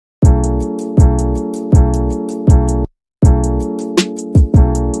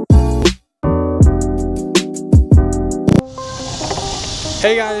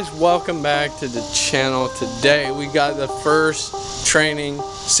Hey guys, welcome back to the channel. Today we got the first training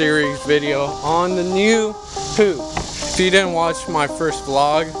series video on the new hoop. If you didn't watch my first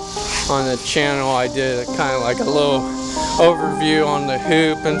vlog on the channel, I did kind of like a little overview on the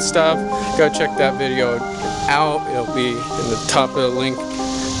hoop and stuff. Go check that video out. It'll be in the top of the link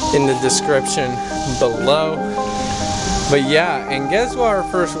in the description below. But yeah, and guess what our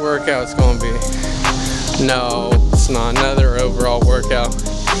first workout's gonna be? No, it's not another overall workout.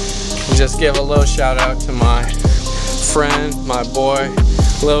 Just give a little shout out to my friend, my boy,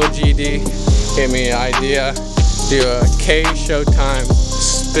 Lil GD. Gave me an idea, do a K Showtime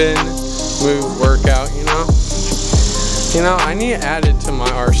spin move workout, you know? I need to add it to my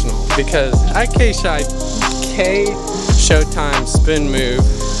arsenal because K Showtime spin move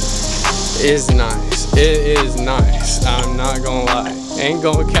is nice. It is nice. I'm not gonna lie. Ain't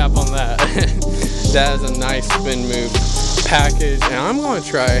gonna cap on that. That is a nice spin move package, and I'm gonna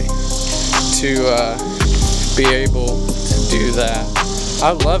try to be able to do that.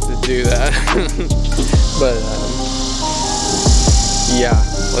 I'd love to do that. But yeah,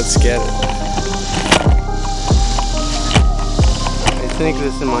 let's get it. I think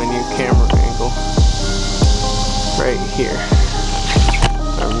this is my new camera angle right here,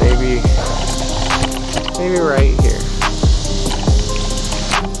 or maybe right here.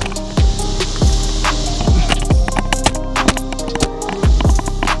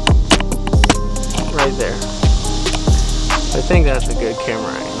 Right there. I think that's a good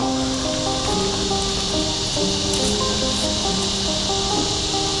camera angle.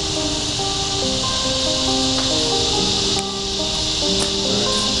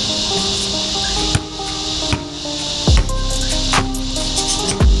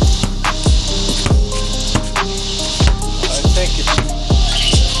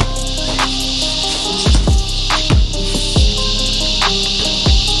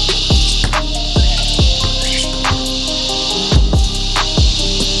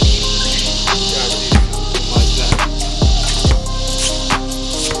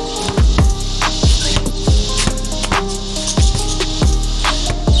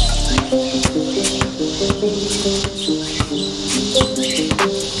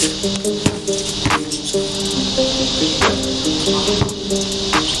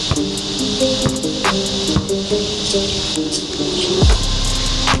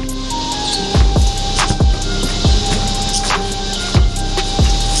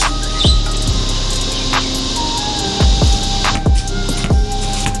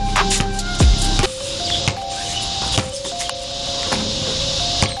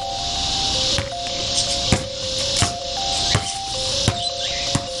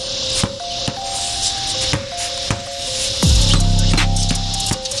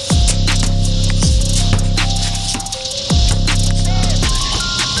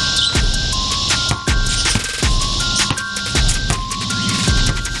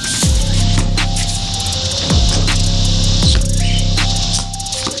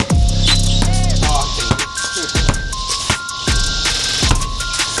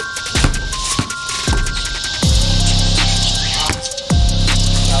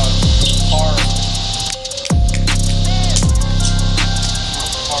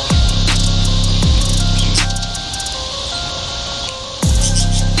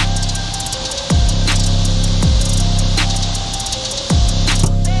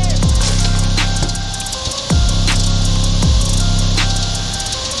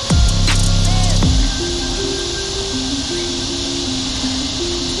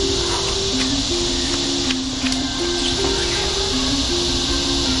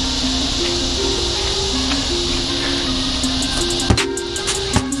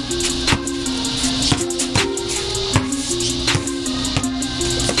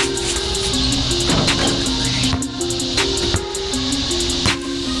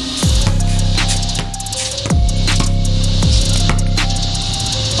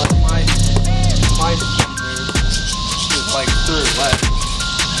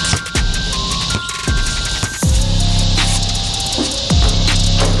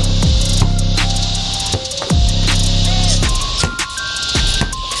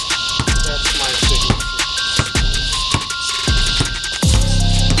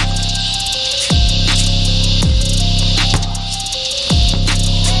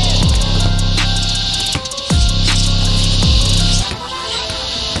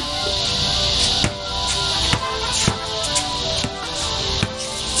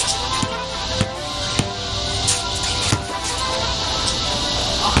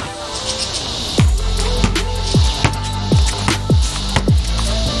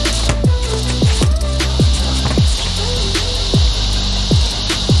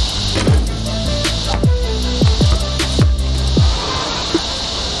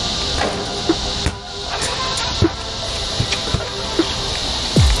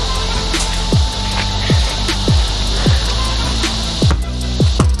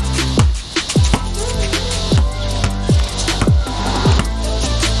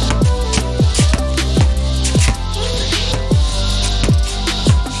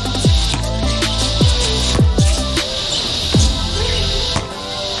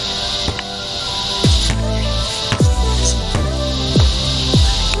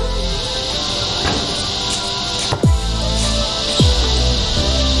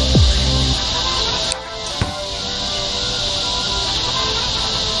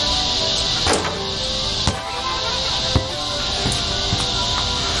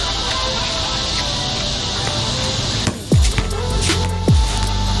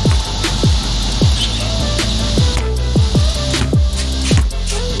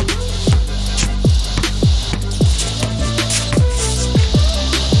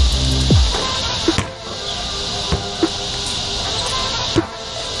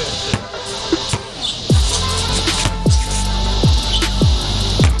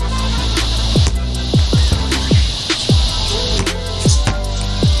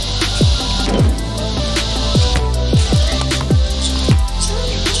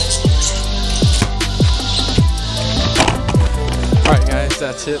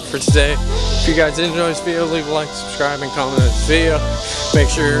 that's it for today. If you guys enjoyed this video, leave a like, subscribe, and comment on this video. Make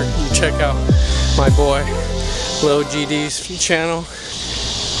sure you check out my boy Lil GD's channel.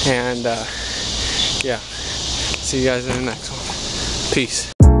 And yeah, see you guys in the next one.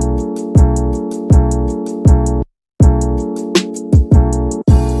 Peace.